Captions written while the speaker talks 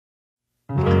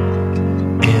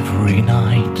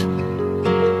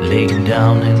laying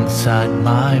down inside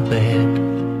my bed,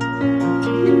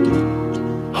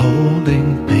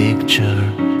 holding picture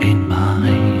in my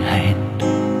hand.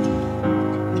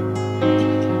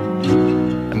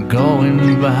 I'm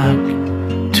going back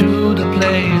to the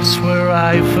place where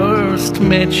I first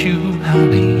met you,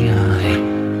 honey.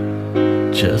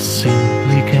 I just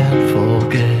simply can't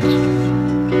forget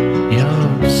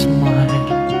your smile.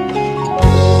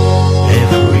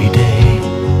 Every day,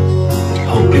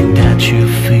 hoping that you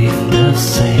feel the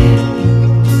same,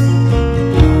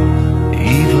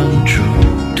 even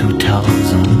through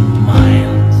 2,000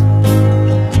 miles.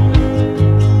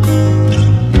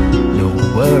 No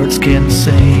words can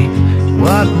say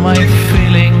what my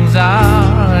feelings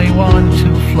are. I want to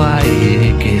fly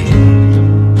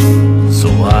again, so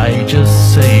I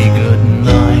just say good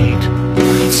night.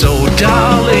 So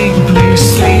darling, please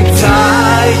sleep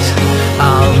tight.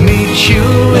 I'll meet you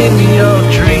in your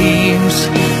dreams.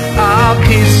 I'll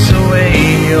kiss away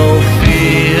your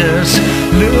fears,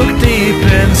 look deep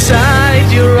inside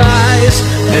your eyes,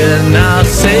 and I'll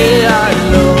say I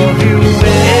love you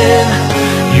when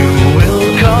you will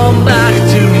come back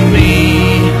to me.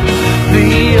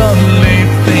 The only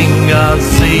thing I'll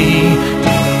see,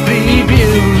 the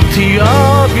beauty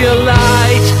of your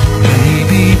light.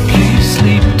 Baby, please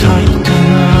sleep tight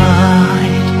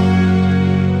tonight.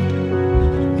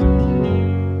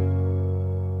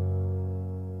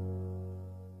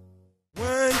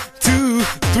 One, two,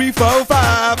 three, four,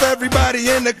 five. Everybody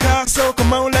in the car, so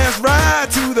come on, let's ride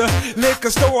to the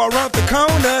liquor store around the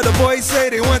corner. The boys say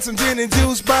they want some gin and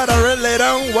juice, but I really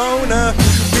don't wanna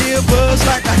be a buzz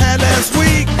like I had last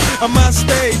week. I must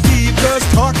stay deep, cause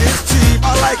talk is cheap.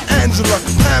 I like Angela,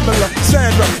 Pamela,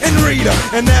 Sandra, and Rita.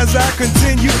 And as I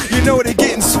continue, you know they're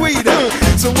getting sweeter.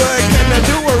 So what can I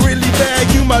do? I really bag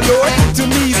you, my lord. To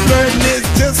me, flirting is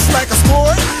just like a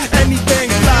sport. Anything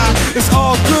fly, it's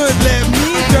all good. Let me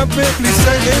jump in, please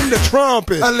sing in the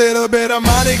trumpet. A little bit of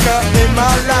Monica in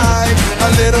my life, a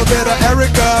little bit of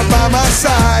Erica by my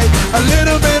side, a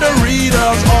little bit of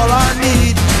Rita's all I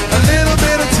need, a little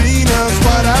bit of Tina's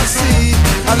what I see,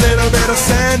 a little bit of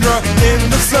Sandra in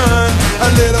the sun, a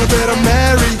little bit of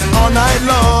Mary all night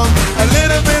long, a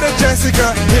little bit of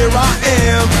Jessica, here I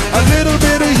am, a little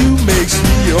bit of you makes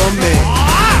me your man.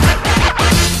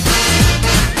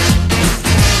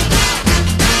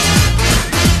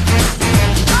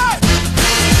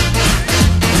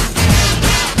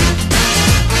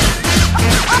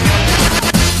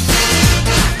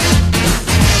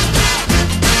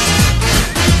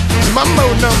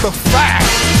 Mambo number 5.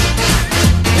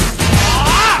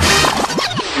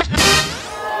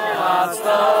 Na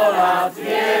 100 lat,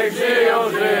 niech żyją,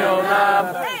 żyją nam.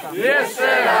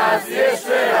 Jeszcze raz,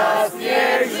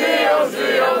 niech żyją,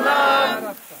 żyją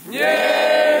nam.